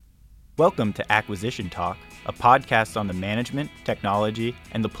Welcome to Acquisition Talk, a podcast on the management, technology,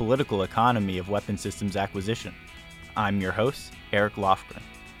 and the political economy of weapon systems acquisition. I'm your host, Eric Lofgren.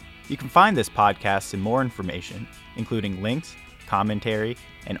 You can find this podcast and more information, including links, commentary,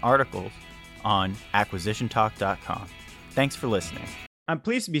 and articles on acquisitiontalk.com. Thanks for listening. I'm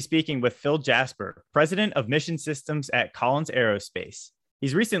pleased to be speaking with Phil Jasper, President of Mission Systems at Collins Aerospace.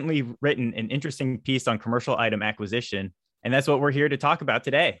 He's recently written an interesting piece on commercial item acquisition, and that's what we're here to talk about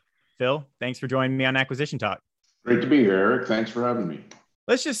today. Phil, thanks for joining me on Acquisition Talk. Great to be here, Eric. Thanks for having me.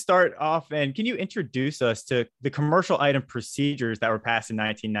 Let's just start off, and can you introduce us to the commercial item procedures that were passed in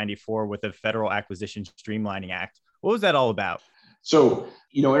 1994 with the Federal Acquisition Streamlining Act? What was that all about? So,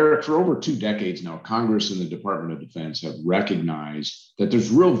 Eric, for over 2 decades now, Congress and the Department of Defense have recognized that there's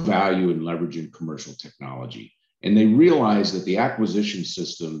real value in leveraging commercial technology. And they realize that the acquisition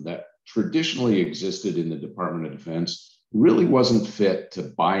system that traditionally existed in the Department of Defense really wasn't fit to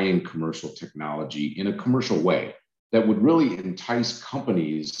buying commercial technology in a commercial way that would really entice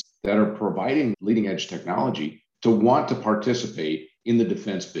companies that are providing leading edge technology to want to participate in the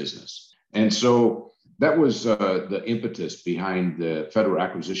defense business. And so that was the impetus behind the Federal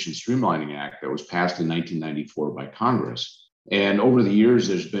Acquisition Streamlining Act that was passed in 1994 by Congress. And over the years,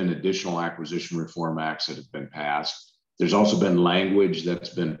 there's been additional acquisition reform acts that have been passed. There's also been language that's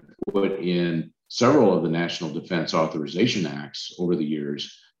been put in several of the National Defense Authorization Acts over the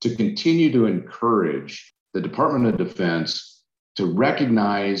years to continue to encourage the Department of Defense to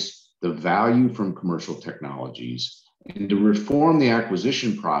recognize the value from commercial technologies and to reform the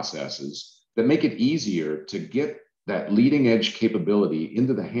acquisition processes that make it easier to get that leading edge capability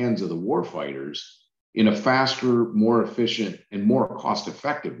into the hands of the warfighters in a faster, more efficient, and more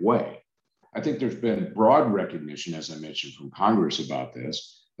cost-effective way. I think there's been broad recognition, as I mentioned, from Congress about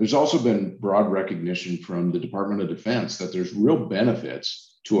this. There's also been broad recognition from the Department of Defense that there's real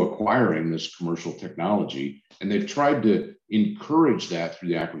benefits to acquiring this commercial technology, and they've tried to encourage that through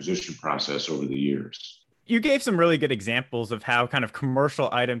the acquisition process over the years. You gave some really good examples of how kind of commercial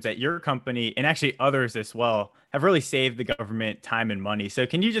items at your company and actually others as well have really saved the government time and money. So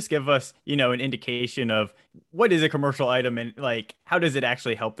can you just give us, an indication of what is a commercial item and how does it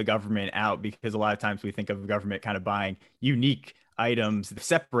actually help the government out? Because a lot of times we think of the government kind of buying unique items that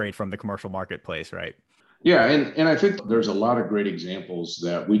separate from the commercial marketplace, right? Yeah, and I think there's a lot of great examples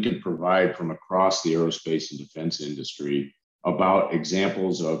that we can provide from across the aerospace and defense industry about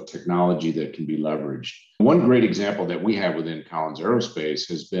examples of technology that can be leveraged. One great example that we have within Collins Aerospace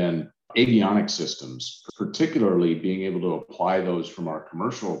has been avionics systems, particularly being able to apply those from our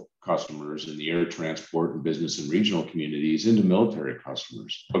commercial customers in the air transport and business and regional communities into military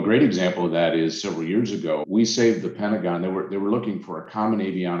customers. A great example of that is several years ago, we saved the Pentagon. They were looking for a common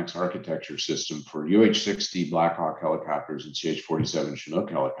avionics architecture system for UH-60 Black Hawk helicopters and CH-47 Chinook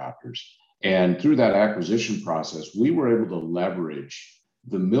helicopters. And through that acquisition process, we were able to leverage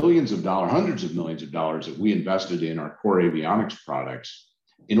the millions of dollars, hundreds of millions of dollars that we invested in our core avionics products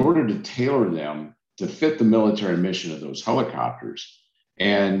in order to tailor them to fit the military mission of those helicopters.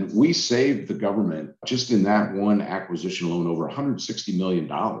 And we saved the government, just in that one acquisition alone, over $160 million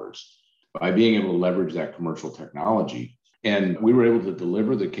by being able to leverage that commercial technology. And we were able to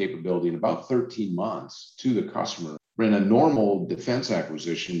deliver the capability in about 13 months to the customer. In a normal defense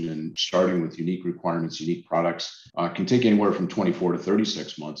acquisition, and starting with unique requirements, unique products, can take anywhere from 24 to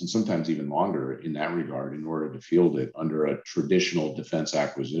 36 months, and sometimes even longer in that regard, in order to field it under a traditional defense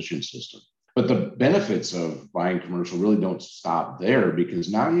acquisition system. But the benefits of buying commercial really don't stop there,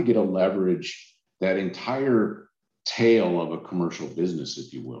 because now you get to leverage that entire tail of a commercial business,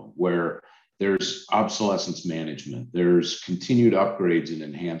 if you will, where there's obsolescence management, there's continued upgrades and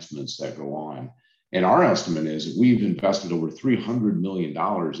enhancements that go on. And our estimate is that we've invested over $300 million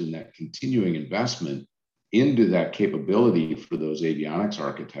in that continuing investment into that capability for those avionics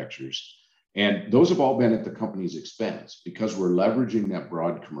architectures. And those have all been at the company's expense, because we're leveraging that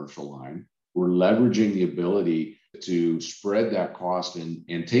broad commercial line. We're leveraging the ability to spread that cost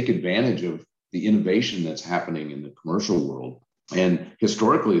and take advantage of the innovation that's happening in the commercial world. And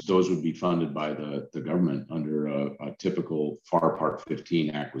historically, those would be funded by the government under a typical FAR Part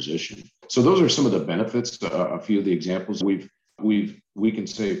 15 acquisition. So those are some of the benefits, a few of the examples. We can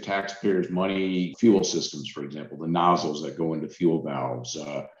save taxpayers money, fuel systems, for example, the nozzles that go into fuel valves,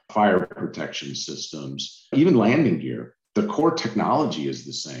 fire protection systems, even landing gear. The core technology is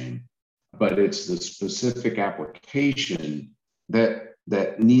the same, but it's the specific application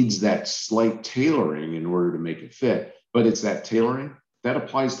that needs that slight tailoring in order to make it fit. But it's that tailoring that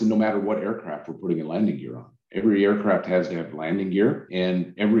applies to no matter what aircraft we're putting a landing gear on. Every aircraft has to have landing gear,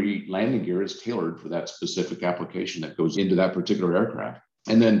 and every landing gear is tailored for that specific application that goes into that particular aircraft.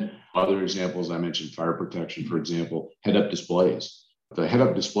 And then Other examples, I mentioned fire protection, for example, head-up displays. The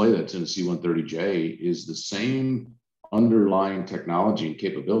head-up display that's in a C-130J is the same underlying technology and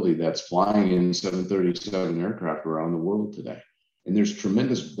capability that's flying in 737 aircraft around the world today. And there's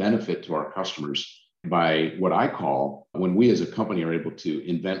tremendous benefit to our customers by what I call, when we as a company are able to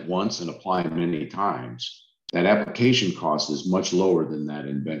invent once and apply many times, that application cost is much lower than that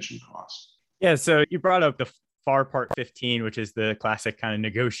invention cost. Yeah, so you brought up the FAR Part 15, which is the classic kind of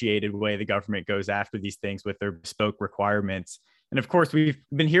negotiated way the government goes after these things with their bespoke requirements. And of course, we've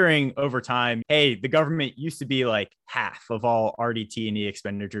been hearing over time, hey, the government used to be like half of all RDT&E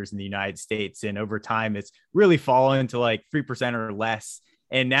expenditures in the United States. And over time, it's really fallen to like 3% or less.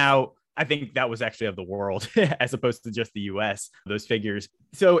 And now I think that was actually of the world as opposed to just the US, those figures.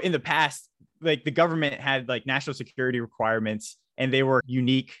 So in the past, like the government had like national security requirements and they were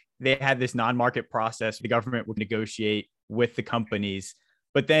unique. They had this non-market process. The government would negotiate with the companies.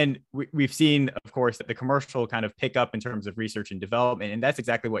 But then we've seen, of course, that the commercial kind of pick up in terms of research and development. And that's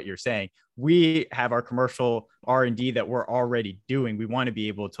exactly what you're saying. We have our commercial R&D that we're already doing. We want to be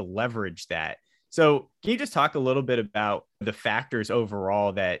able to leverage that. So can you just talk a little bit about the factors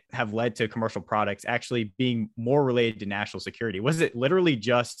overall that have led to commercial products actually being more related to national security? Was it literally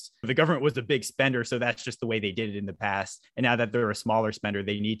just the government was a big spender, so that's just the way they did it in the past, and now that they're a smaller spender,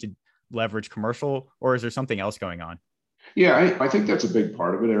 they need to leverage commercial, or is there something else going on? Yeah, I think that's a big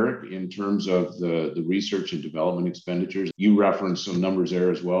part of it, Eric, in terms of the research and development expenditures. You referenced some numbers there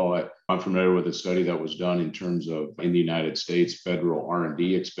as well. I'm familiar with a study that was done in terms of in the United States, federal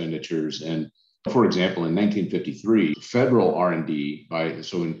R&D expenditures. And for example, in 1953, federal R&D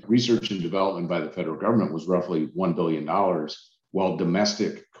so in research and development by the federal government was roughly $1 billion, while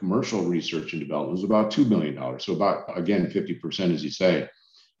domestic commercial research and development was about $2 billion. So about, again, 50%, as you say. If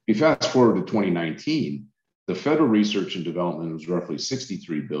you fast forward to 2019, the federal research and development was roughly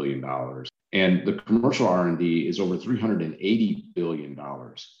 $63 billion, and the commercial R&D is over $380 billion.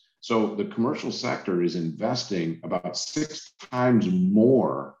 So the commercial sector is investing about 6 times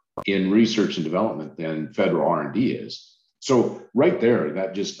more in research and development than federal R&D is. So right there,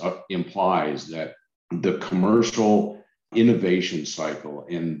 that just implies that the commercial innovation cycle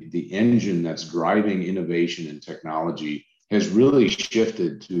and the engine that's driving innovation and technology has really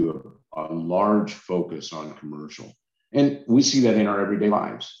shifted to a large focus on commercial. And we see that in our everyday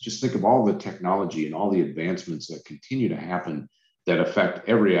lives. Just think of all the technology and all the advancements that continue to happen that affect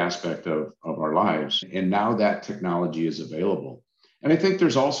every aspect of our lives. And now that technology is available. And I think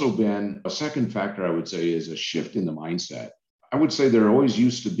there's also been a second factor, I would say, is a shift in the mindset. I would say there always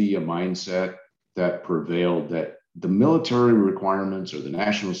used to be a mindset that prevailed that the military requirements or the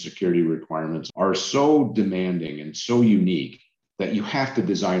national security requirements are so demanding and so unique that you have to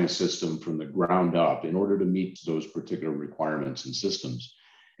design a system from the ground up in order to meet those particular requirements and systems.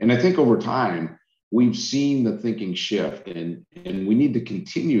 And I think over time, we've seen the thinking shift, and we need to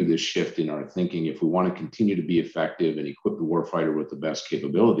continue this shift in our thinking if we want to continue to be effective and equip the warfighter with the best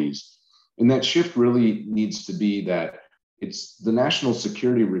capabilities. And that shift really needs to be that it's the national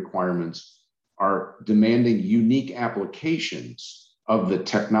security requirements are demanding unique applications of the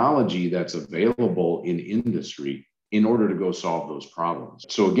technology that's available in industry in order to go solve those problems.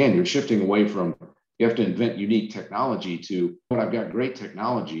 So again, you're shifting away from you have to invent unique technology to, but I've got great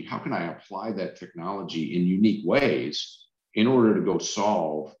technology. How can I apply that technology in unique ways in order to go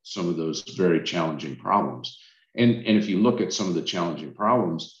solve some of those very challenging problems? And if you look at some of the challenging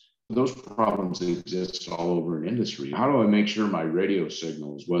problems, those problems exist all over an industry. How do I make sure my radio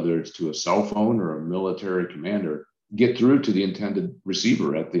signals, whether it's to a cell phone or a military commander, get through to the intended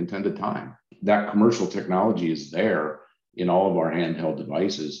receiver at the intended time? That commercial technology is there in all of our handheld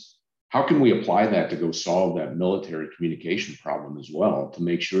devices. How can we apply that to go solve that military communication problem as well, to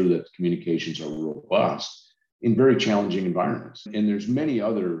make sure that communications are robust in very challenging environments? And there's many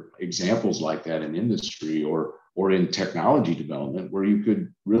other examples like that in industry or in technology development where you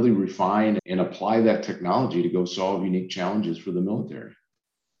could really refine and apply that technology to go solve unique challenges for the military.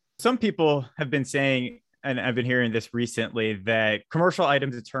 Some people have been saying, and I've been hearing this recently, that commercial item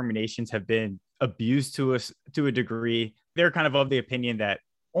determinations have been abused to a degree. They're kind of the opinion that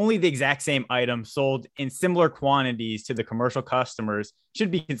only the exact same item sold in similar quantities to the commercial customers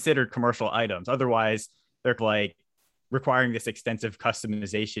should be considered commercial items. Otherwise, they're like requiring this extensive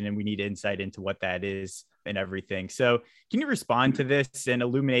customization, and we need insight into what that is and everything. So can you respond to this and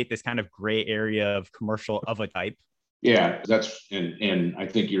illuminate this kind of gray area of commercial of a type? Yeah, and I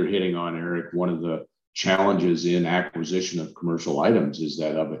think you're hitting on, Eric, one of the challenges in acquisition of commercial items is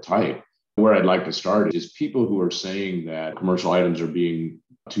that of a type. Where I'd like to start is people who are saying that commercial items are being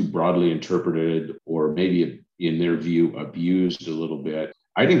too broadly interpreted or maybe in their view abused a little bit.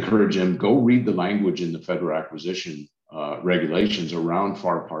 I'd encourage them, go read the language in the federal acquisition regulations around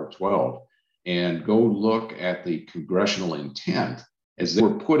FAR Part 12 and go look at the congressional intent as they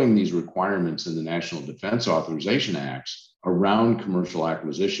were putting these requirements in the National Defense Authorization Acts around commercial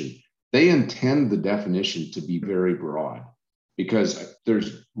acquisition. They intend the definition to be very broad because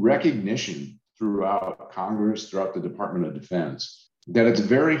there's recognition throughout Congress, throughout the Department of Defense, that it's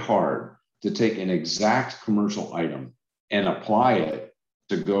very hard to take an exact commercial item and apply it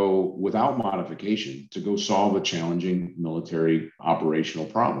to go without modification to go solve a challenging military operational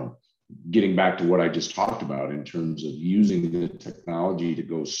problem. Getting back to what I just talked about in terms of using the technology to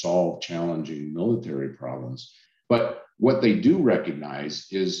go solve challenging military problems. But what they do recognize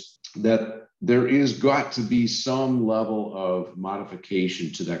is that there is got to be some level of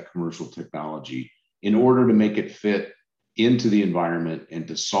modification to that commercial technology in order to make it fit into the environment and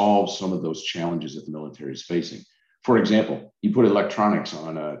to solve some of those challenges that the military is facing. For example, you put electronics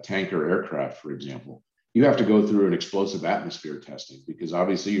on a tanker aircraft, for example, you have to go through an explosive atmosphere testing because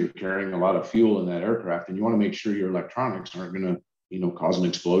obviously you're carrying a lot of fuel in that aircraft and you want to make sure your electronics aren't going to, cause an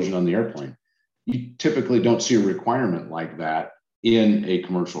explosion on the airplane. You typically don't see a requirement like that in a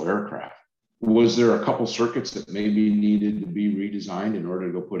commercial aircraft. Was there a couple circuits that maybe needed to be redesigned in order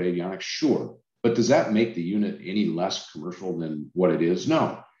to go put avionics? Sure. But does that make the unit any less commercial than what it is?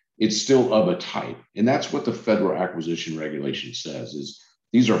 No. It's still of a type. And that's what the federal acquisition regulation says is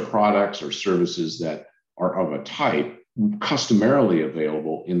these are products or services that are of a type customarily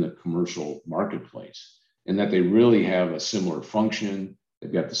available in the commercial marketplace and that they really have a similar function.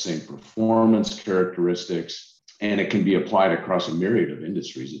 They've got the same performance characteristics and it can be applied across a myriad of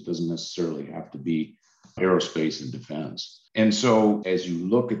industries. It doesn't necessarily have to be aerospace and defense. And so as you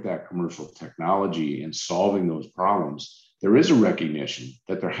look at that commercial technology and solving those problems, there is a recognition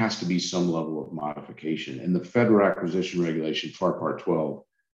that there has to be some level of modification. And the federal acquisition regulation, FAR Part 12,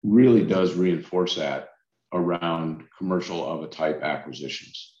 really does reinforce that around commercial of a type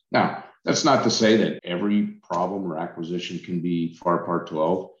acquisitions. Now, that's not to say that every problem or acquisition can be FAR Part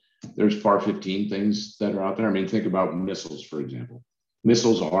 12. There's FAR 15 things that are out there. I mean, think about missiles, for example.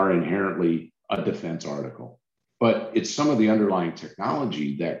 Missiles are inherently a defense article, but it's some of the underlying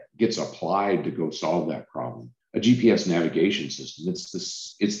technology that gets applied to go solve that problem. A GPS navigation system,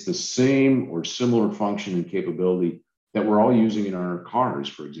 it's the same or similar function and capability that we're all using in our cars,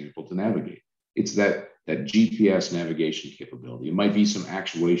 for example, to navigate. It's that GPS navigation capability. It might be some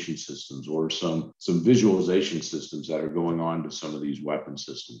actuation systems or some visualization systems that are going on to some of these weapon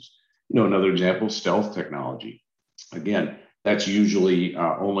systems. Another example, stealth technology. Again, that's usually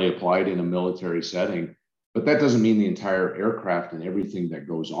only applied in a military setting, but that doesn't mean the entire aircraft and everything that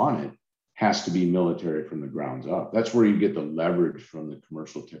goes on it has to be military from the grounds up. That's where you get the leverage from the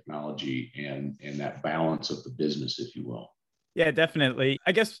commercial technology and that balance of the business, if you will. Yeah, definitely.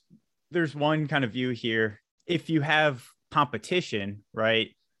 I guess there's one kind of view here. If you have competition, right,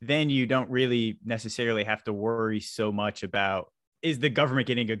 then you don't really necessarily have to worry so much about, is the government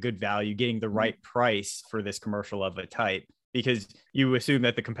getting a good value, getting the right price for this commercial of a type? Because you assume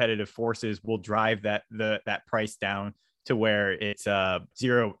that the competitive forces will drive that price down to where it's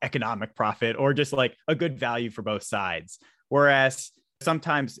zero economic profit or just like a good value for both sides. Whereas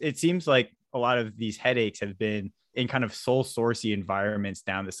sometimes it seems like a lot of these headaches have been in kind of sole sourcey environments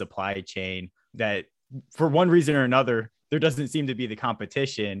down the supply chain that for one reason or another, there doesn't seem to be the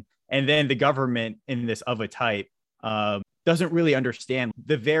competition. And then the government in this of a type doesn't really understand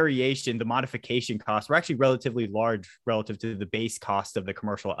the variation, the modification costs were actually relatively large relative to the base cost of the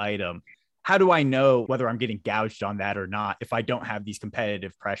commercial item. How do I know whether I'm getting gouged on that or not if I don't have these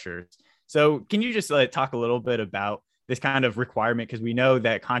competitive pressures? So can you just talk a little bit about this kind of requirement? Because we know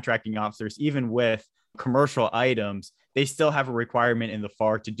that contracting officers, even with commercial items, they still have a requirement in the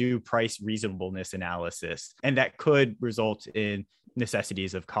FAR to do price reasonableness analysis. And that could result in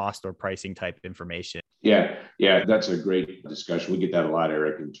necessities of cost or pricing type information. Yeah, that's a great discussion. We get that a lot,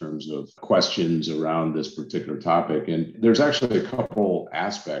 Eric, in terms of questions around this particular topic. And there's actually a couple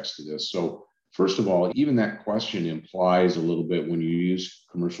aspects to this. So first of all, even that question implies a little bit when you use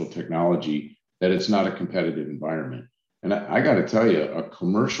commercial technology that it's not a competitive environment. And I got to tell you, a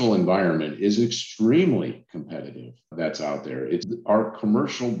commercial environment is extremely competitive that's out there. It's our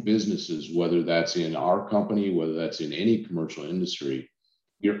commercial businesses, whether that's in our company, whether that's in any commercial industry,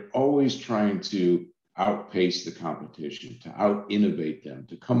 you're always trying to outpace the competition, to out-innovate them,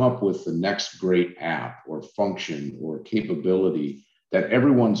 to come up with the next great app or function or capability that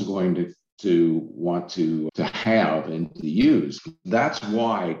everyone's going to want to have and to use. That's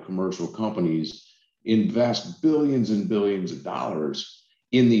why commercial companies invest billions and billions of dollars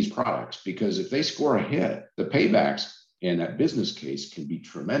in these products, because if they score a hit, the paybacks and that business case can be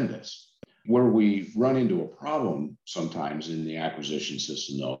tremendous. Where we run into a problem sometimes in the acquisition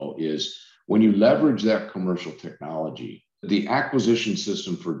system, though, is when you leverage that commercial technology, the acquisition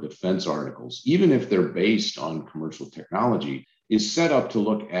system for defense articles, even if they're based on commercial technology, is set up to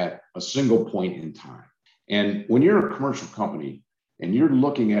look at a single point in time. And when you're a commercial company and you're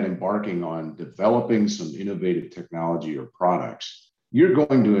looking at embarking on developing some innovative technology or products, you're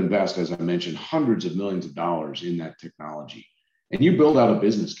going to invest, as I mentioned, hundreds of millions of dollars in that technology. And you build out a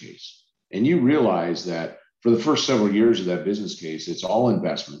business case and you realize that for the first several years of that business case, it's all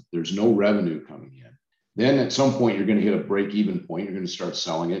investment. There's no revenue coming in. Then at some point, you're going to hit a break-even point. You're going to start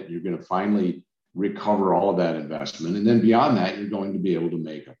selling it. You're going to finally recover all of that investment. And then beyond that, you're going to be able to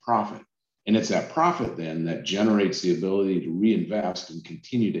make a profit. And it's that profit then that generates the ability to reinvest and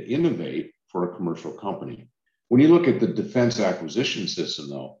continue to innovate for a commercial company. When you look at the defense acquisition system,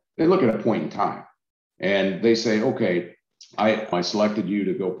 though, they look at a point in time and they say, okay, I selected you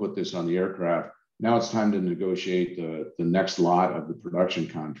to go put this on the aircraft. Now it's time to negotiate the next lot of the production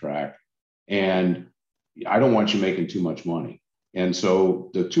contract. And I don't want you making too much money. And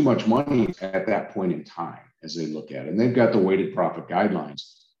so the too much money at that point in time, as they look at it, and they've got the weighted profit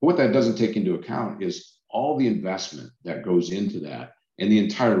guidelines. But what that doesn't take into account is all the investment that goes into that and the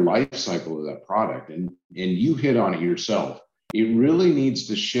entire life cycle of that product. And you hit on it yourself. It really needs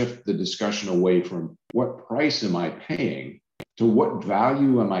to shift the discussion away from what price am I paying to what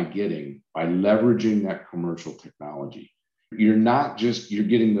value am I getting by leveraging that commercial technology. You're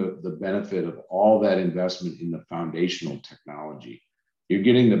getting the benefit of all that investment in the foundational technology. You're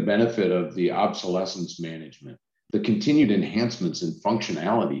getting the benefit of the obsolescence management, the continued enhancements in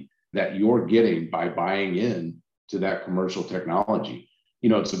functionality that you're getting by buying in to that commercial technology.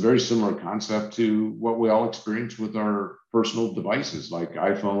 It's a very similar concept to what we all experience with our personal devices like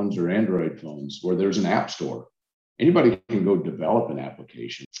iPhones or Android phones, where there's an app store. Anybody can go develop an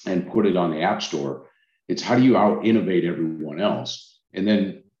application and put it on the app store. It's how do you out innovate everyone else? And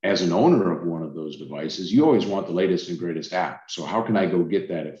then as an owner of one of those devices, you always want the latest and greatest app. So how can I go get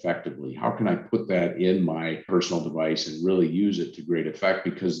that effectively? How can I put that in my personal device and really use it to great effect?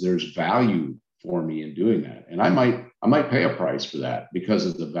 Because there's value for me in doing that. And I might pay a price for that because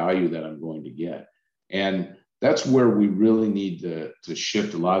of the value that I'm going to get. And that's where we really need to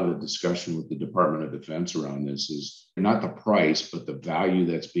shift a lot of the discussion with the Department of Defense around this is not the price, but the value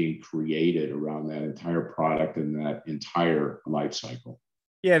that's being created around that entire product and that entire life cycle.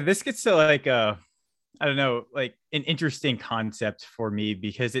 Yeah, this gets to like I don't know, like an interesting concept for me,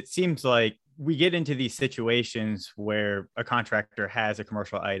 because it seems like we get into these situations where a contractor has a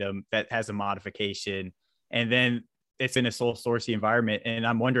commercial item that has a modification, and then it's in a sole sourcing environment. And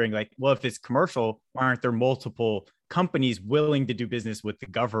I'm wondering, like, well, if it's commercial, why aren't there multiple companies willing to do business with the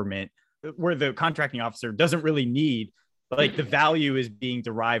government where the contracting officer doesn't really need, like, the value is being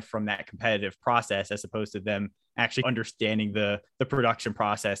derived from that competitive process as opposed to them actually understanding the production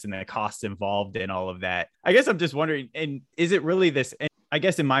process and the costs involved in all of that. I guess I'm just wondering, and is it really this? And I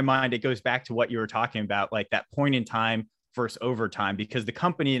guess in my mind, it goes back to what you were talking about, like that point in time versus over time, because the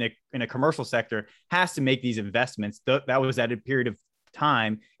company in a commercial sector has to make these investments. That was at a period of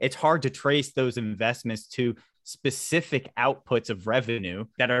time. It's hard to trace those investments to specific outputs of revenue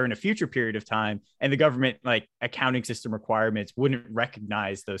that are in a future period of time. And the government, like accounting system requirements, wouldn't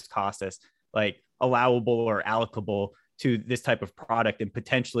recognize those costs as like allowable or allocable to this type of product. And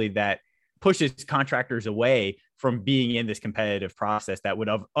potentially that pushes contractors away from being in this competitive process that would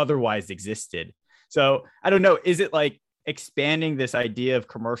have otherwise existed. So I don't know, is it like expanding this idea of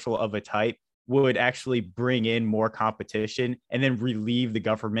commercial of a type would actually bring in more competition and then relieve the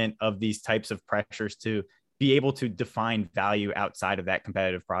government of these types of pressures to be able to define value outside of that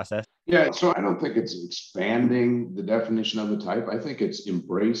competitive process? Yeah, so I don't think it's expanding the definition of a type. I think it's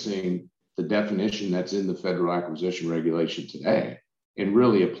embracing the definition that's in the federal acquisition regulation today and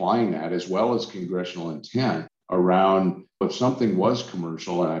really applying that, as well as congressional intent around if something was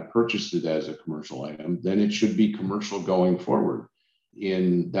commercial and I purchased it as a commercial item, then it should be commercial going forward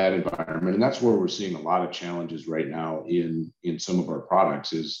in that environment. And that's where we're seeing a lot of challenges right now in some of our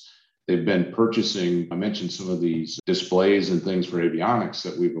products is they've been purchasing, I mentioned some of these displays and things for avionics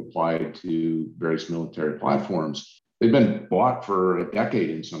that we've applied to various military platforms. They've been bought for a decade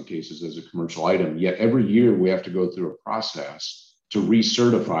in some cases as a commercial item, yet every year we have to go through a process to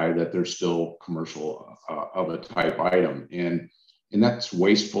recertify that they're still commercial of a type item. And that's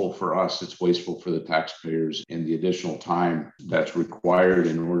wasteful for us. It's wasteful for the taxpayers and the additional time that's required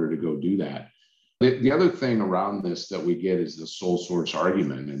in order to go do that. The other thing around this that we get is the sole source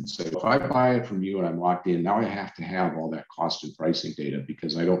argument and say, if I buy it from you and I'm locked in, now I have to have all that cost and pricing data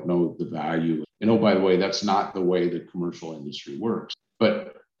because I don't know the value. And oh, by the way, that's not the way the commercial industry works.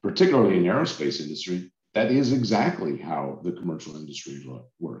 But particularly in the aerospace industry, that is exactly how the commercial industry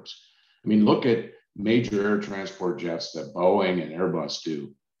works. I mean, look at major air transport jets that Boeing and Airbus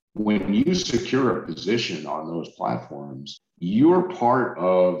do. When you secure a position on those platforms, you're part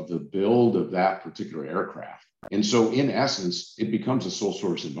of the build of that particular aircraft. And so in essence, it becomes a sole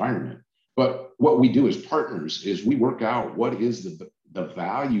source environment. But what we do as partners is we work out what is the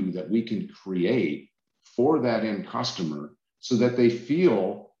value that we can create for that end customer so that they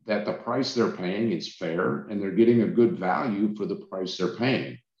feel that the price they're paying is fair and they're getting a good value for the price they're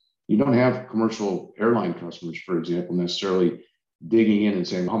paying. You don't have commercial airline customers, for example, necessarily digging in and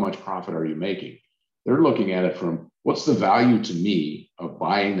saying, how much profit are you making? They're looking at it from what's the value to me of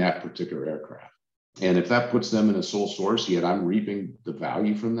buying that particular aircraft? And if that puts them in a sole source, yet I'm reaping the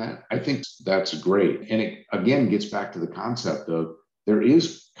value from that, I think that's great. And it again gets back to the concept of there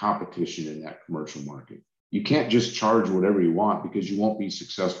is competition in that commercial market. You can't just charge whatever you want because you won't be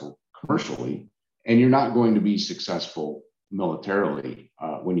successful commercially, and you're not going to be successful militarily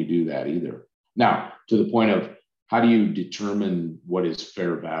when you do that either. Now, to the point of how do you determine what is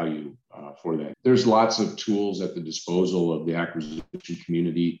fair value for that? There's lots of tools at the disposal of the acquisition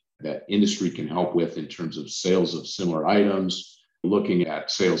community that industry can help with in terms of sales of similar items, looking at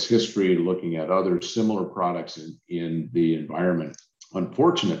sales history, looking at other similar products in the environment.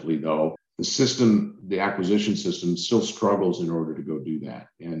 Unfortunately, though, the acquisition system still struggles in order to go do that.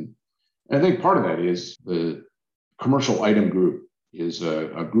 And I think part of that is the commercial item group is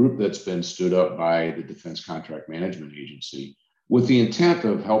a group that's been stood up by the Defense Contract Management Agency with the intent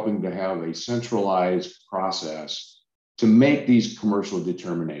of helping to have a centralized process to make these commercial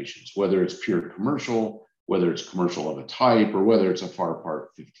determinations, whether it's pure commercial, whether it's commercial of a type, or whether it's a FAR Part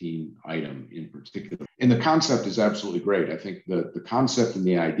 15 item in particular. And the concept is absolutely great. I think the concept and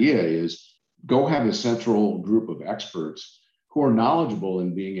the idea is go have a central group of experts who are knowledgeable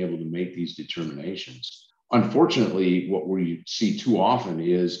in being able to make these determinations. Unfortunately, what we see too often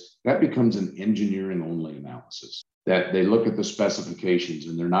is that becomes an engineering only analysis, that they look at the specifications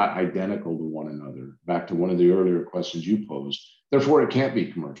and they're not identical to one another. Back to one of the earlier questions you posed. Therefore, it can't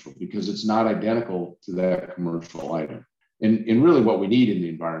be commercial because it's not identical to that commercial item. And really what we need in the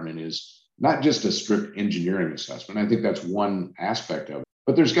environment is not just a strict engineering assessment. I think that's one aspect of it,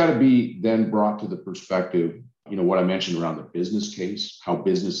 but there's got to be then brought to the perspective, what I mentioned around the business case, how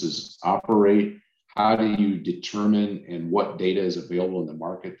businesses operate. How do you determine and what data is available in the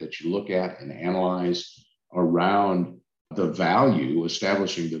market that you look at and analyze around the value,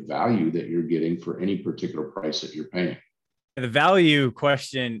 establishing the value that you're getting for any particular price that you're paying? The value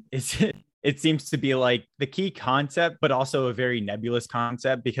question it seems to be like the key concept, but also a very nebulous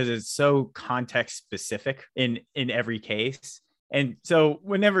concept because it's so context specific in every case. And so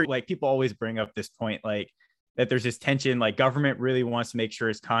whenever people always bring up this point, that there's this tension, government really wants to make sure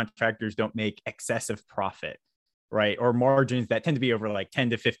its contractors don't make excessive profit, right? Or margins that tend to be over 10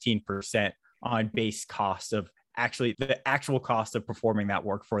 to 15% on base costs of the actual cost of performing that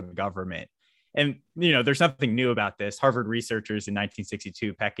work for the government. And, there's nothing new about this. Harvard researchers in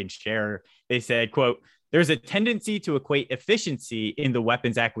 1962, Peck and Scher, they said, quote, there's a tendency to equate efficiency in the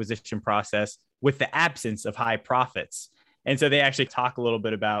weapons acquisition process with the absence of high profits. And so they actually talk a little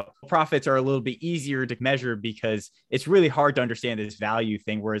bit about profits are a little bit easier to measure because it's really hard to understand this value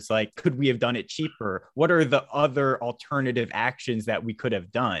thing where it's could we have done it cheaper? What are the other alternative actions that we could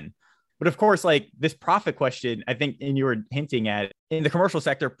have done? But of course, this profit question, I think, and you were hinting at in the commercial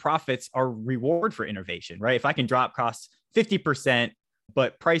sector, profits are reward for innovation, right? If I can drop costs 50%,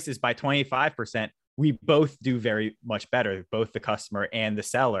 but prices by 25%, we both do very much better, both the customer and the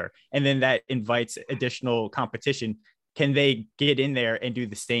seller. And then that invites additional competition. Can they get in there and do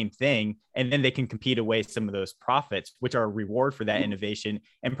the same thing? And then they can compete away some of those profits, which are a reward for that innovation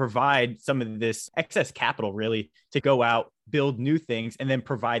and provide some of this excess capital really to go out, build new things, and then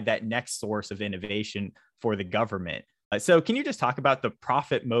provide that next source of innovation for the government. So can you just talk about the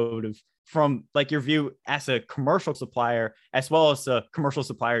profit motive from your view as a commercial supplier, as well as a commercial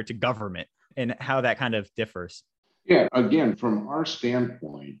supplier to government and how that kind of differs? Yeah, again, from our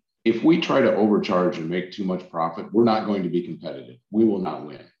standpoint, if we try to overcharge and make too much profit, we're not going to be competitive. We will not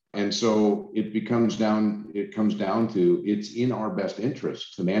win. And so it comes down to it's in our best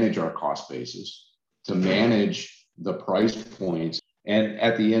interest to manage our cost basis, to manage the price points. And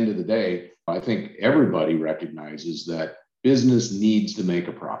at the end of the day, I think everybody recognizes that business needs to make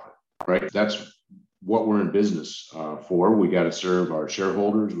a profit, right? That's what we're in business for. We got to serve our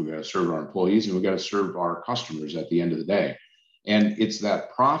shareholders, we got to serve our employees, and we got to serve our customers at the end of the day. And it's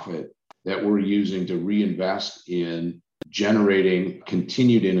that profit that we're using to reinvest in generating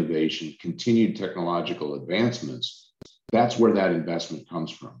continued innovation, continued technological advancements. That's where that investment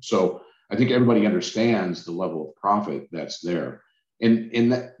comes from. So I think everybody understands the level of profit that's there.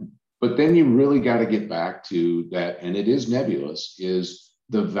 But then you really got to get back to that, and it is nebulous, is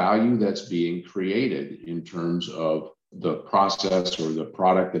the value that's being created in terms of the process or the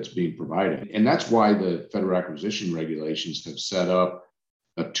product that's being provided. And that's why the federal acquisition regulations have set up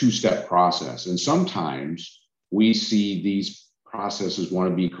a two-step process. And sometimes we see these processes want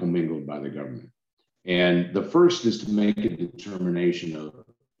to be commingled by the government. And the first is to make a determination of,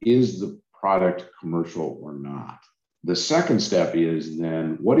 is the product commercial or not? The second step is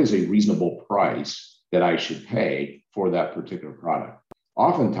then, what is a reasonable price that I should pay for that particular product?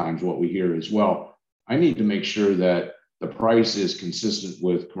 Oftentimes what we hear is, well, I need to make sure that the price is consistent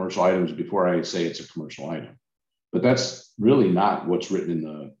with commercial items before I say it's a commercial item. But that's really not what's written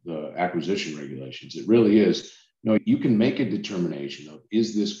in the acquisition regulations. It really is, you can make a determination of,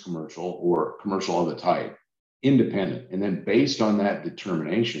 is this commercial or commercial of the type, independent. And then based on that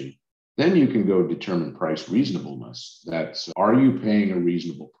determination, then you can go determine price reasonableness. That's, are you paying a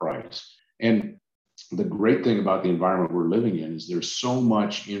reasonable price? And the great thing about the environment we're living in is there's so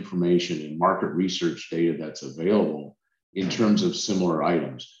much information and market research data that's available in terms of similar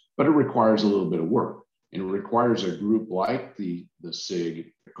items, but it requires a little bit of work. And it requires a group like the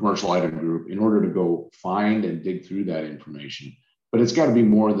SIG commercial item group in order to go find and dig through that information. But it's got to be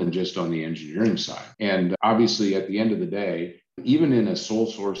more than just on the engineering side. And obviously, at the end of the day, even in a sole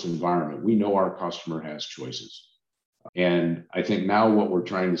source environment, we know our customer has choices. And I think now what we're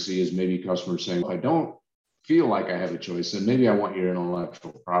trying to see is maybe customers saying, if I don't feel like I have a choice, then maybe I want your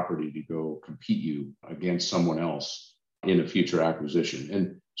intellectual property to go compete you against someone else in a future acquisition.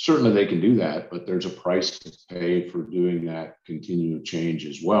 And certainly they can do that, but there's a price to pay for doing that continual change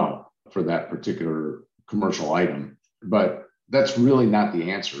as well for that particular commercial item. But that's really not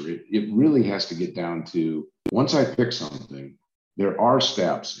the answer. It really has to get down to, once I pick something, there are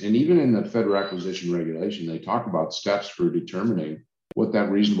steps. And even in the federal acquisition regulation, they talk about steps for determining what that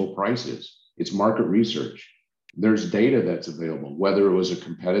reasonable price is. It's market research. There's data that's available, whether it was a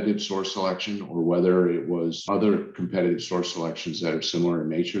competitive source selection or whether it was other competitive source selections that are similar in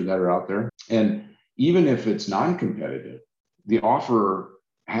nature that are out there. And even if it's non-competitive, the offeror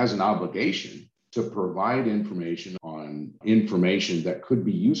has an obligation to provide information on information that could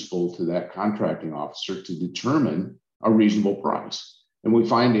be useful to that contracting officer to determine a reasonable price. And we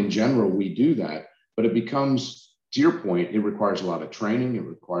find in general, we do that, but it becomes, to your point, it requires a lot of training. It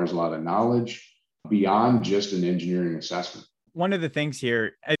requires a lot of knowledge beyond just an engineering assessment. One of the things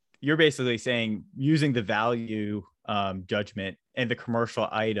here, you're basically saying using the value judgment and the commercial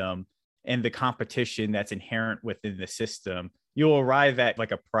item and the competition that's inherent within the system, you'll arrive at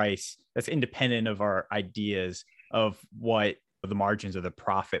like a price that's independent of our ideas of what the margins of the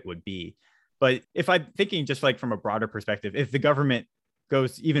profit would be. But if I'm thinking just like from a broader perspective, if the government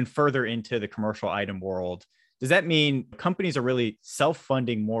goes even further into the commercial item world, does that mean companies are really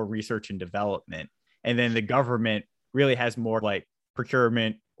self-funding more research and development, and then the government really has more like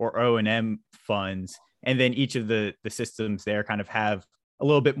procurement or O&M funds, and then each of the systems there kind of have a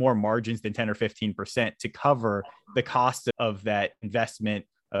little bit more margins than 10 or 15% to cover the cost of that investment,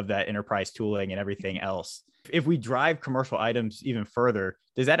 of that enterprise tooling and everything else? If we drive commercial items even further,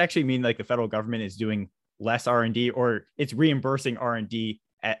 does that actually mean like the federal government is doing less R&D, or it's reimbursing R&D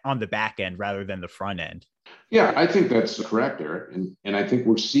on the back end rather than the front end? Yeah, I think that's correct, Eric. And I think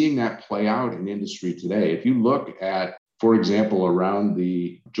we're seeing that play out in industry today. If you look at, for example, around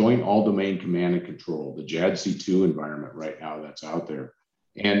the Joint All-Domain Command and Control, the JADC2 environment right now that's out there,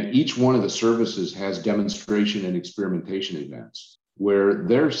 and each one of the services has demonstration and experimentation events where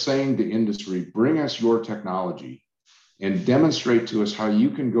they're saying to industry, bring us your technology and demonstrate to us how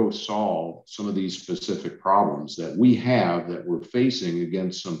you can go solve some of these specific problems that we have that we're facing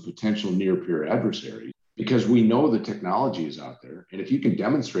against some potential near-peer adversaries, because we know the technology is out there. And if you can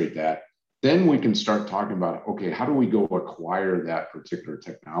demonstrate that, then we can start talking about, okay, how do we go acquire that particular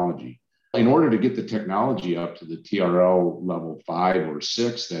technology? In order to get the technology up to the TRL level 5 or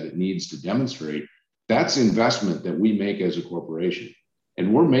 6 that it needs to demonstrate, that's investment that we make as a corporation.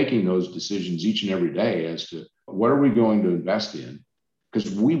 And we're making those decisions each and every day as to what are we going to invest in?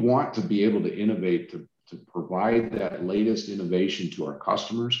 Because we want to be able to innovate, to provide that latest innovation to our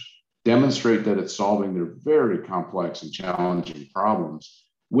customers, demonstrate that it's solving their very complex and challenging problems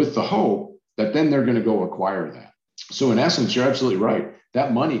with the hope that then they're going to go acquire that. So in essence, you're absolutely right.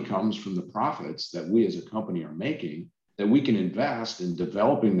 that money comes from the profits that we as a company are making, that we can invest in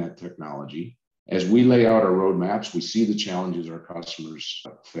developing that technology. As we lay out our roadmaps, we see the challenges our customers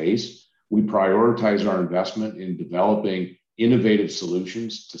face. We prioritize our investment in developing innovative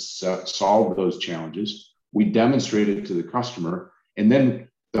solutions to solve those challenges. We demonstrate it to the customer, and then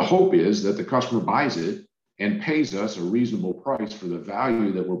the hope is that the customer buys it and pays us a reasonable price for the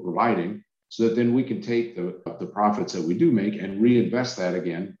value that we're providing, so that then we can take the profits that we do make and reinvest that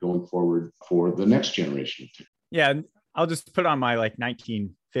again going forward for the next generation of technology. Yeah, I'll just put on my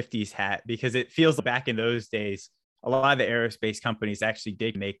 1950s hat, because it feels back in those days, a lot of the aerospace companies actually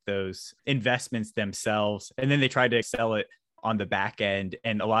did make those investments themselves, and then they tried to sell it on the back end.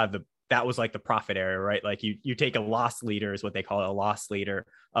 And a lot of that was like the profit area, right? Like you take a loss leader, is what they call it, a loss leader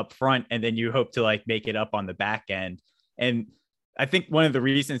up front, and then you hope to make it up on the back end. And I think one of the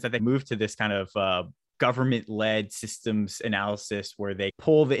reasons that they moved to this kind of government-led systems analysis, where they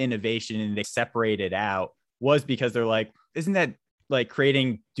pull the innovation and they separate it out, was because they're like, isn't that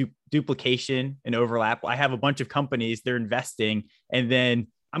creating duplication and overlap? I have a bunch of companies, they're investing, and then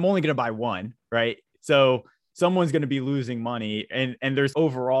I'm only going to buy one, right? So someone's going to be losing money, and there's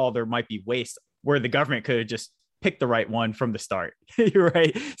overall, there might be waste where the government could have just picked the right one from the start,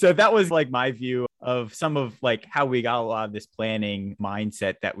 right? So that was my view of some of how we got a lot of this planning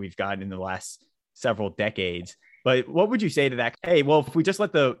mindset that we've got in the last several decades. But what would you say to that? Hey, well, if we just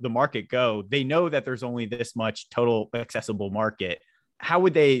let the market go, they know that there's only this much total accessible market. How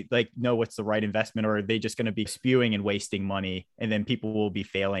would they know what's the right investment? Or are they just going to be spewing and wasting money, and then people will be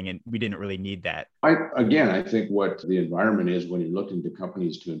failing, and we didn't really need that? I think what the environment is when you're looking to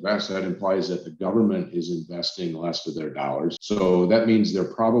companies to invest, that implies that the government is investing less of their dollars. So that means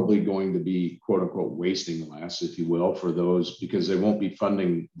they're probably going to be, quote unquote, wasting less, if you will, for those, because they won't be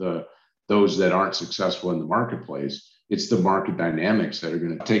funding those that aren't successful in the marketplace. It's the market dynamics that are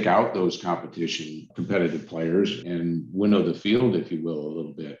going to take out those competitive players and winnow the field, if you will, a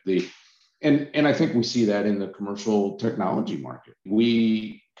little bit. And I think we see that in the commercial technology market.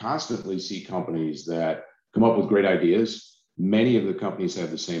 We constantly see companies that come up with great ideas. Many of the companies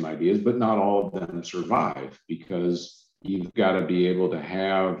have the same ideas, but not all of them survive, because you've got to be able to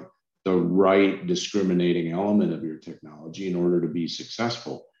have the right discriminating element of your technology in order to be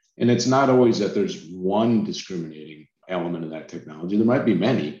successful. And it's not always that there's one discriminating element of that technology. There might be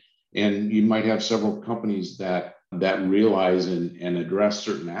many, and you might have several companies that realize and address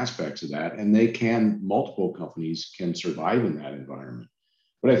certain aspects of that, and multiple companies can survive in that environment.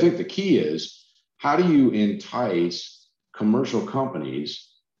 But I think the key is, how do you entice commercial companies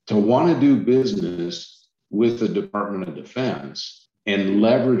to want to do business with the Department of Defense and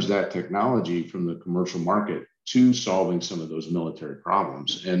leverage that technology from the commercial market to solving some of those military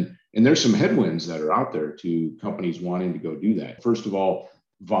problems? And there's some headwinds that are out there to companies wanting to go do that. First of all,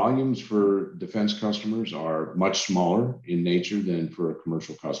 volumes for defense customers are much smaller in nature than for a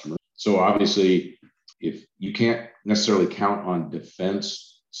commercial customer. So obviously, if you can't necessarily count on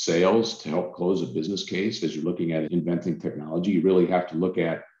defense sales to help close a business case as you're looking at inventing technology, you really have to look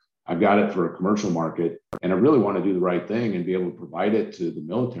at, I've got it for a commercial market, and I really want to do the right thing and be able to provide it to the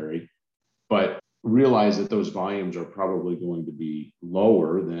military, but realize that those volumes are probably going to be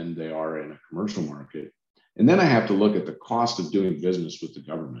lower than they are in a commercial market. And then I have to look at the cost of doing business with the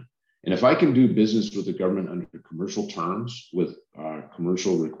government. And if I can do business with the government under commercial terms, with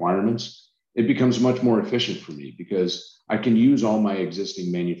commercial requirements, it becomes much more efficient for me, because I can use all my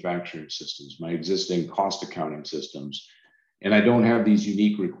existing manufacturing systems, my existing cost accounting systems, and I don't have these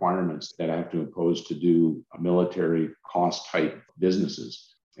unique requirements that I have to impose to do military cost type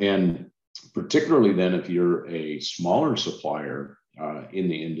businesses. And particularly then, if you're a smaller supplier in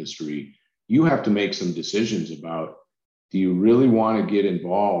the industry, you have to make some decisions about, do you really want to get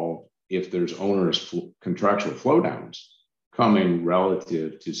involved if there's onerous contractual flow downs coming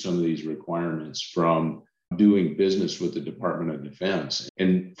relative to some of these requirements from doing business with the Department of Defense?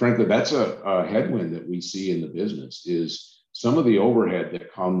 And frankly, that's a headwind that we see in the business, is some of the overhead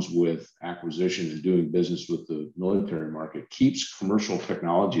that comes with acquisition and doing business with the military market keeps commercial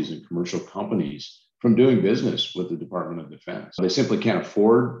technologies and commercial companies from doing business with the Department of Defense. They simply can't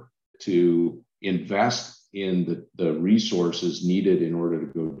afford to invest in the resources needed in order to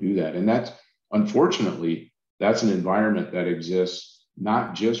go do that. And that's, unfortunately, that's an environment that exists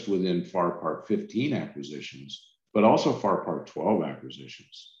not just within FAR Part 15 acquisitions, but also FAR Part 12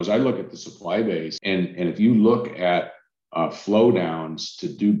 acquisitions. As I look at the supply base, and if you look at flow downs to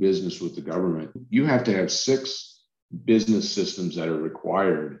do business with the government, you have to have 6 business systems that are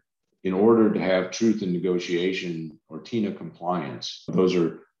required in order to have truth in negotiation, or TINA compliance. Those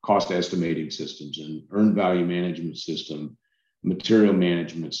are cost estimating systems and earned value management system, material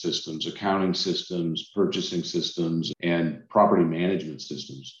management systems, accounting systems, purchasing systems, and property management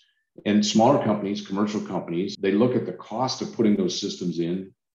systems. And smaller companies, commercial companies, they look at the cost of putting those systems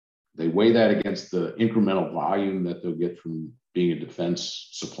in. They weigh that against the incremental volume that they'll get from being a defense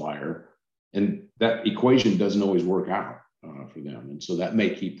supplier. And that equation doesn't always work out for them. And so that may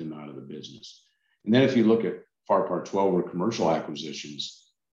keep them out of the business. And then if you look at FAR Part 12 or commercial acquisitions,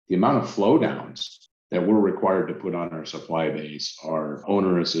 the amount of flow downs that we're required to put on our supply base are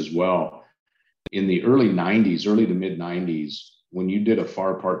onerous as well. In the early to mid 90s, when you did a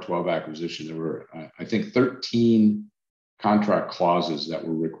FAR Part 12 acquisition, there were, I think, 13 contract clauses that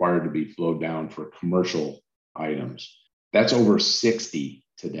were required to be flowed down for commercial items. That's over 60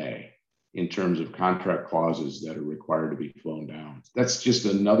 today in terms of contract clauses that are required to be flown down. That's just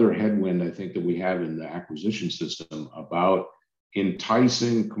another headwind, I think, that we have in the acquisition system about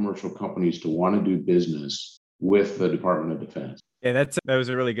enticing commercial companies to want to do business with the Department of Defense. Yeah, that was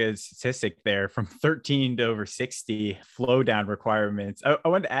a really good statistic there, from 13 to over 60 flow down requirements. I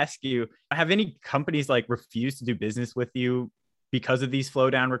wanted to ask you, have any companies refused to do business with you because of these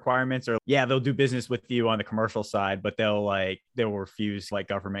flow down requirements? Or yeah, they'll do business with you on the commercial side, but they'll refuse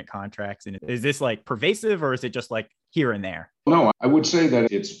government contracts. And is this pervasive, or is it just here and there? No, I would say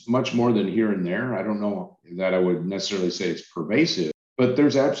that it's much more than here and there. I don't know that I would necessarily say it's pervasive, but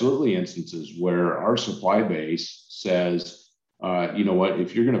there's absolutely instances where our supply base says, you know what,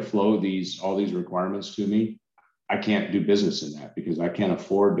 if you're going to flow all these requirements to me, I can't do business in that because I can't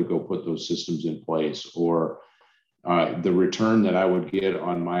afford to go put those systems in place, or the return that I would get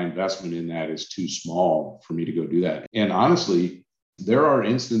on my investment in that is too small for me to go do that. And honestly, there are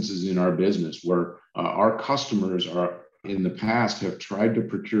instances in our business where our customers in the past have tried to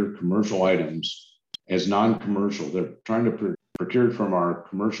procure commercial items as non-commercial. They're trying to procure it from our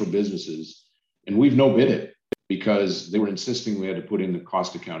commercial businesses, and we've no bid it, because they were insisting we had to put in the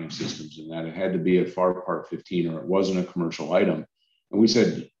cost accounting systems and that it had to be a FAR Part 15 or it wasn't a commercial item. And we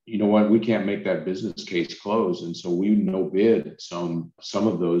said, you know what, we can't make that business case close. And so we no bid some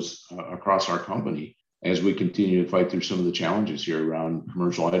of those across our company as we continue to fight through some of the challenges here around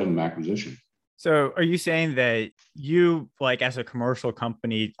commercial item acquisition. So are you saying that you, as a commercial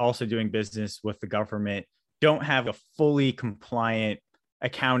company also doing business with the government, don't have a fully compliant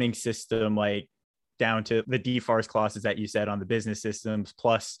accounting system down to the DFARS clauses that you said on the business systems,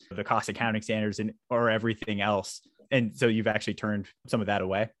 plus the cost accounting standards or everything else? And so you've actually turned some of that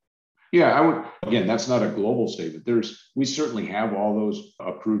away? Yeah, I would. Again, that's not a global statement. We certainly have all those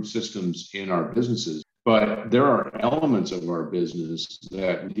approved systems in our businesses, but there are elements of our business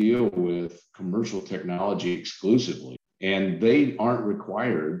that deal with commercial technology exclusively, and they aren't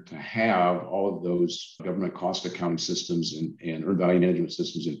required to have all of those government cost accounting systems and earned value management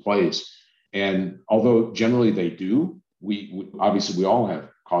systems in place. And although generally they do, we obviously we all have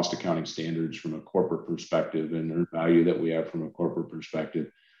cost accounting standards from a corporate perspective and earned value that we have from a corporate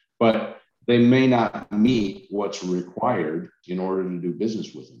perspective, but they may not meet what's required in order to do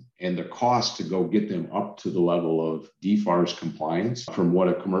business with them. And the cost to go get them up to the level of DFARS compliance from what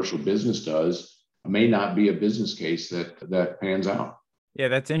a commercial business does may not be a business case that pans out. Yeah,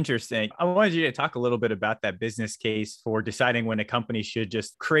 that's interesting. I wanted you to talk a little bit about that business case for deciding when a company should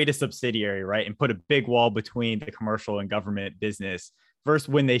just create a subsidiary, right, and put a big wall between the commercial and government business versus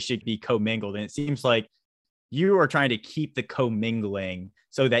when they should be commingled. And it seems like you are trying to keep the commingling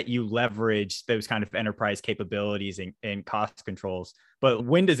so that you leverage those kind of enterprise capabilities and cost controls. But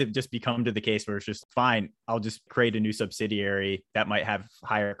when does it just become to the case where it's just fine, I'll just create a new subsidiary that might have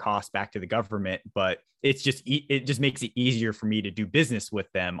higher costs back to the government, but it just makes it easier for me to do business with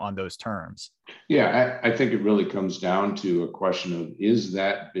them on those terms? Yeah, I think it really comes down to a question of, is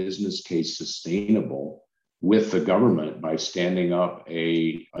that business case sustainable with the government by standing up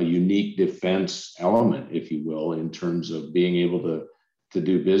a unique defense element, if you will, in terms of being able to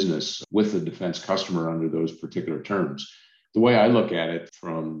do business with the defense customer under those particular terms. The way I look at it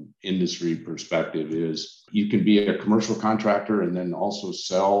from industry perspective is you can be a commercial contractor and then also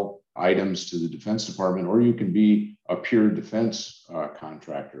sell items to the Defense Department, or you can be a pure defense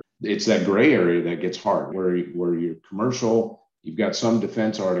contractor. It's that gray area that gets hard, where you're commercial, you've got some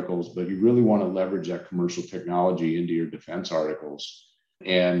defense articles, but you really want to leverage that commercial technology into your defense articles.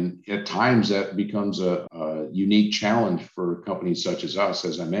 And at times that becomes a unique challenge for companies such as us,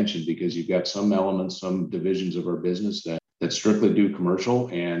 as I mentioned, because you've got some elements, some divisions of our business that strictly do commercial.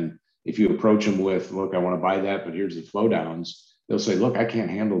 And if you approach them with, look, I want to buy that, but here's the flow downs, they'll say, look, I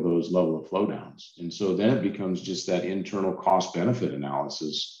can't handle those level of flow downs. And so then it becomes just that internal cost benefit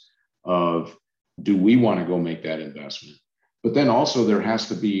analysis of, do we want to go make that investment? But then also there has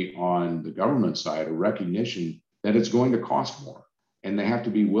to be on the government side a recognition that it's going to cost more. And they have to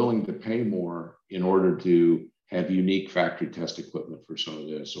be willing to pay more in order to have unique factory test equipment for some of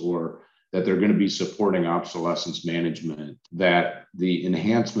this, or that they're going to be supporting obsolescence management, that the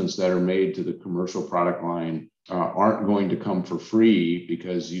enhancements that are made to the commercial product line aren't going to come for free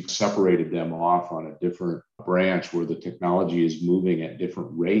because you've separated them off on a different branch where the technology is moving at different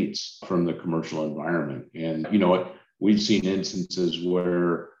rates from the commercial environment. And you know what? We've seen instances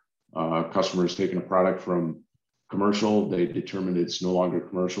where customers taking a product from commercial, they determined it's no longer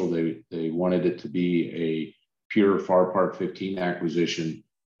commercial. They wanted it to be a pure FAR Part 15 acquisition,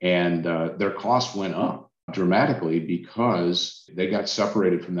 and their cost went up dramatically because they got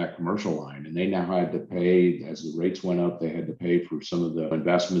separated from that commercial line, and they now had to pay, as the rates went up, they had to pay for some of the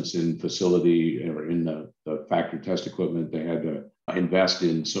investments in facility or in the factory test equipment. They had to invest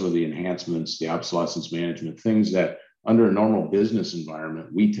in some of the enhancements, the obsolescence management, things that under a normal business environment,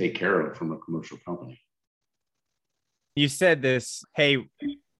 we take care of from a commercial company. You said this, hey,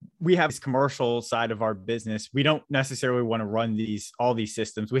 we have this commercial side of our business. We don't necessarily want to run all these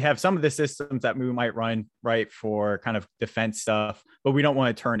systems. We have some of the systems that we might run, right, for kind of defense stuff, but we don't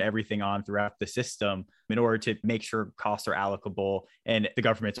want to turn everything on throughout the system in order to make sure costs are allocable and the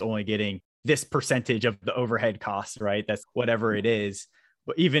government's only getting this percentage of the overhead costs, right? That's whatever it is.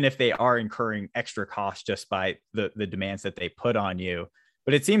 But even if they are incurring extra costs just by the demands that they put on you.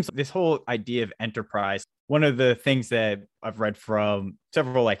 But it seems this whole idea of enterprise, one of the things that I've read from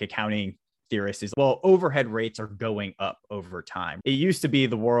several like accounting theorists is, well, overhead rates are going up over time. It used to be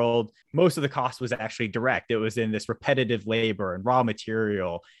the world, most of the cost was actually direct. It was in this repetitive labor and raw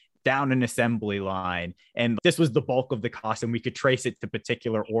material down an assembly line. And this was the bulk of the cost. And we could trace it to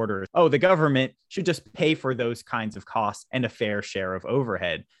particular orders. Oh, the government should just pay for those kinds of costs and a fair share of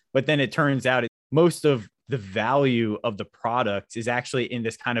overhead. But then it turns out most of the value of the product is actually in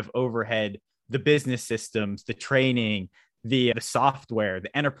this kind of overhead, the business systems, the training, the software,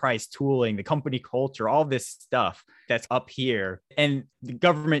 the enterprise tooling, the company culture, all this stuff that's up here. And the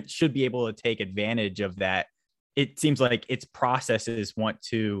government should be able to take advantage of that. It seems like its processes want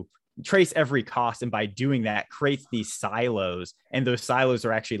to trace every cost. And by doing that, creates these silos. And those silos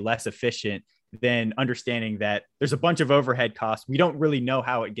are actually less efficient than understanding that there's a bunch of overhead costs. We don't really know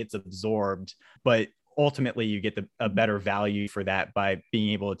how it gets absorbed, but ultimately you get a better value for that by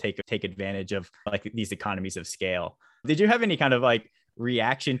being able to take advantage of like these economies of scale. Did you have any kind of like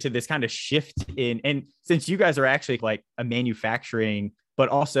reaction to this kind of shift and since you guys are actually like a manufacturing, but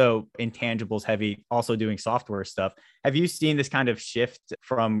also intangibles heavy, also doing software stuff, have you seen this kind of shift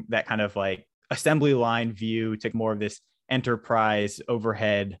from that kind of like assembly line view to more of this enterprise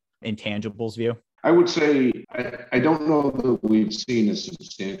overhead intangibles view? I would say I don't know that we've seen a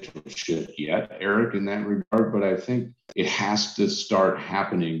substantial shift yet, Eric, in that regard, but I think it has to start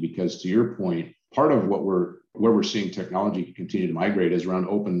happening because, to your point, part of where we're seeing technology continue to migrate is around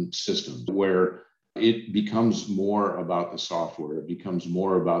open systems, where it becomes more about the software, it becomes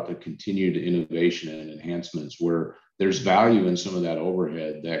more about the continued innovation and enhancements, where there's value in some of that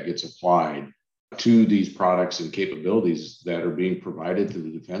overhead that gets applied to these products and capabilities that are being provided to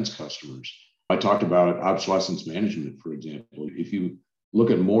the defense customers. I talked about obsolescence management, for example. If you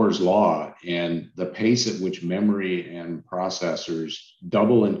look at Moore's Law and the pace at which memory and processors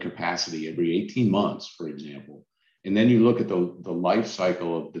double in capacity every 18 months, for example, and then you look at the life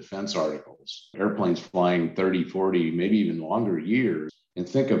cycle of defense articles, airplanes flying 30, 40, maybe even longer years, and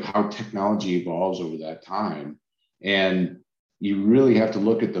think of how technology evolves over that time. And you really have to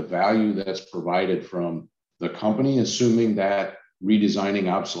look at the value that's provided from the company, assuming that redesigning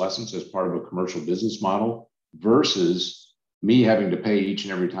obsolescence as part of a commercial business model versus me having to pay each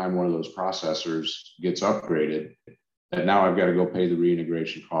and every time one of those processors gets upgraded, that now I've got to go pay the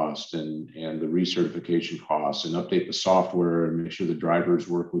reintegration cost and the recertification costs and update the software and make sure the drivers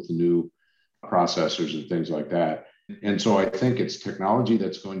work with the new processors and things like that. And so I think it's technology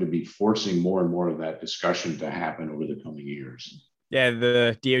that's going to be forcing more and more of that discussion to happen over the coming years. Yeah,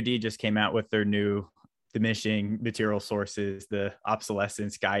 the DoD just came out with their new diminishing material sources, the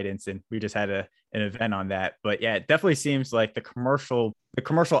obsolescence guidance, and we just had an event on that. But yeah, it definitely seems like the commercial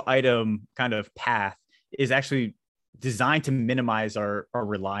item kind of path is actually designed to minimize our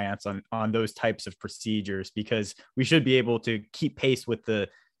reliance on those types of procedures, because we should be able to keep pace with the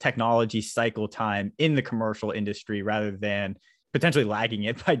technology cycle time in the commercial industry rather than potentially lagging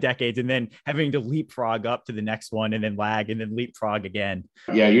it by decades and then having to leapfrog up to the next one and then lag and then leapfrog again.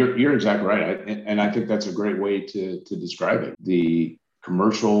 Yeah, you're exactly right. And I think that's a great way to describe it. The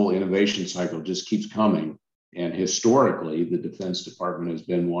commercial innovation cycle just keeps coming. And historically, the Defense Department has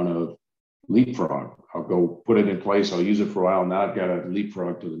been one of leapfrog. I'll go put it in place. I'll use it for a while. Now I've got to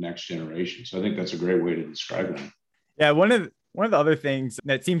leapfrog to the next generation. So I think that's a great way to describe it. Yeah, one of the other things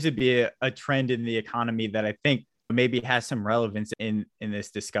that seems to be a trend in the economy that I think maybe has some relevance in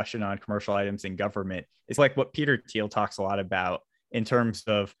this discussion on commercial items in government is like what Peter Thiel talks a lot about in terms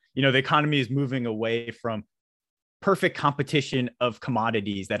of, the economy is moving away from perfect competition of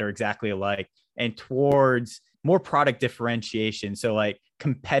commodities that are exactly alike and towards more product differentiation. So like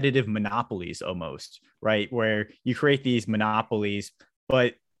competitive monopolies almost, right? Where you create these monopolies,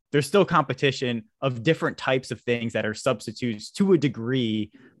 but there's still competition of different types of things that are substitutes to a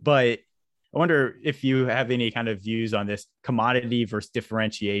degree. But I wonder if you have any kind of views on this commodity versus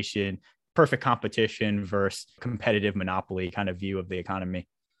differentiation, perfect competition versus competitive monopoly kind of view of the economy.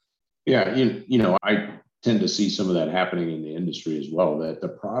 Yeah, I tend to see some of that happening in the industry as well, that the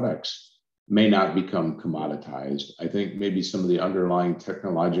products may not become commoditized. I think maybe some of the underlying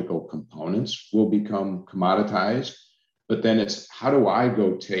technological components will become commoditized, but then it's how do I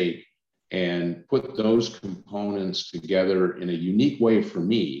go take and put those components together in a unique way for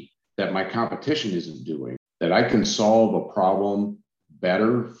me that my competition isn't doing, that I can solve a problem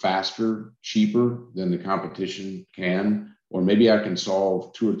better, faster, cheaper than the competition can, or maybe I can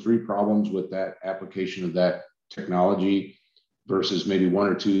solve 2 or 3 problems with that application of that technology versus maybe 1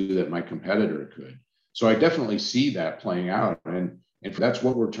 or 2 that my competitor could. So I definitely see that playing out. And that's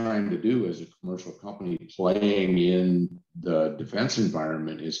what we're trying to do as a commercial company playing in the defense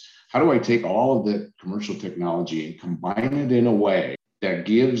environment is how do I take all of the commercial technology and combine it in a way that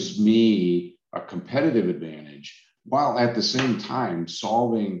gives me a competitive advantage while at the same time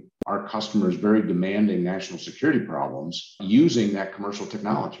solving our customers' very demanding national security problems using that commercial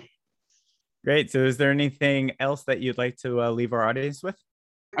technology. Great. So is there anything else that you'd like to leave our audience with?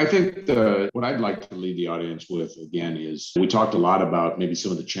 I think what I'd like to leave the audience with, again, is we talked a lot about maybe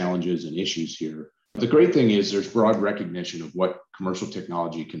some of the challenges and issues here. The great thing is there's broad recognition of what commercial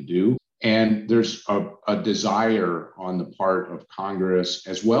technology can do. And there's a desire on the part of Congress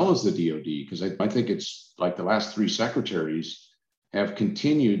as well as the DoD, because I think it's like the last 3 secretaries have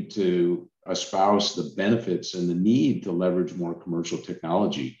continued to espouse the benefits and the need to leverage more commercial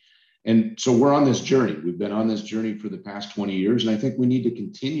technology. And so we're on this journey. We've been on this journey for the past 20 years, and I think we need to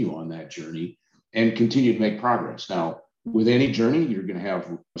continue on that journey and continue to make progress. Now, with any journey, you're going to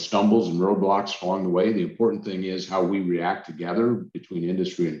have stumbles and roadblocks along the way. The important thing is how we react together between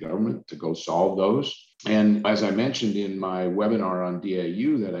industry and government to go solve those. And as I mentioned in my webinar on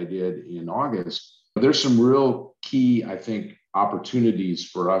DIU that I did in August, there's some real key, I think, opportunities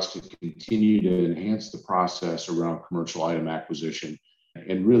for us to continue to enhance the process around commercial item acquisition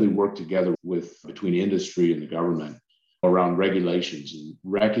and really work together between industry and the government around regulations and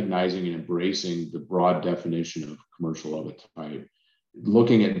recognizing and embracing the broad definition of commercial of a type,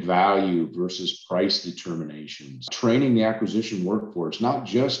 looking at value versus price determinations, training the acquisition workforce, not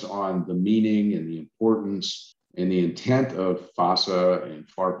just on the meaning and the importance and the intent of FASA and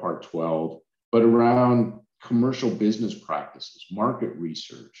FAR Part 12, but around commercial business practices, market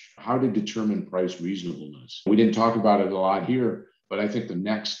research, how to determine price reasonableness. We didn't talk about it a lot here, but I think the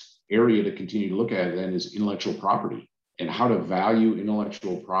next area to continue to look at then is intellectual property and how to value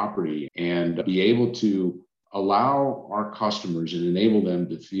intellectual property and be able to allow our customers and enable them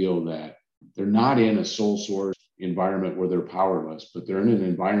to feel that they're not in a sole source environment where they're powerless, but they're in an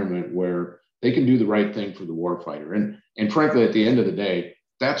environment where they can do the right thing for the warfighter. And frankly, at the end of the day,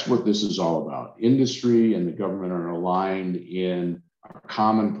 that's what this is all about. Industry and the government are aligned in a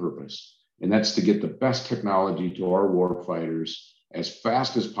common purpose, and that's to get the best technology to our warfighters as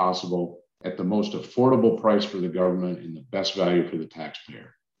fast as possible at the most affordable price for the government and the best value for the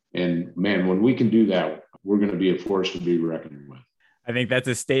taxpayer. And man, when we can do that, we're going to be a force to be reckoned with. I think that's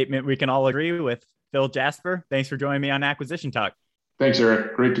a statement we can all agree with. Phil Jasper, thanks for joining me on Acquisition Talk. Thanks,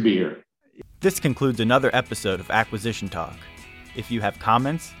 Eric. Great to be here. This concludes another episode of Acquisition Talk. If you have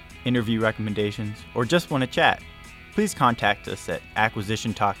comments, interview recommendations, or just want to chat, please contact us at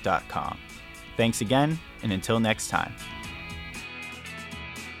acquisitiontalk.com. Thanks again, and until next time.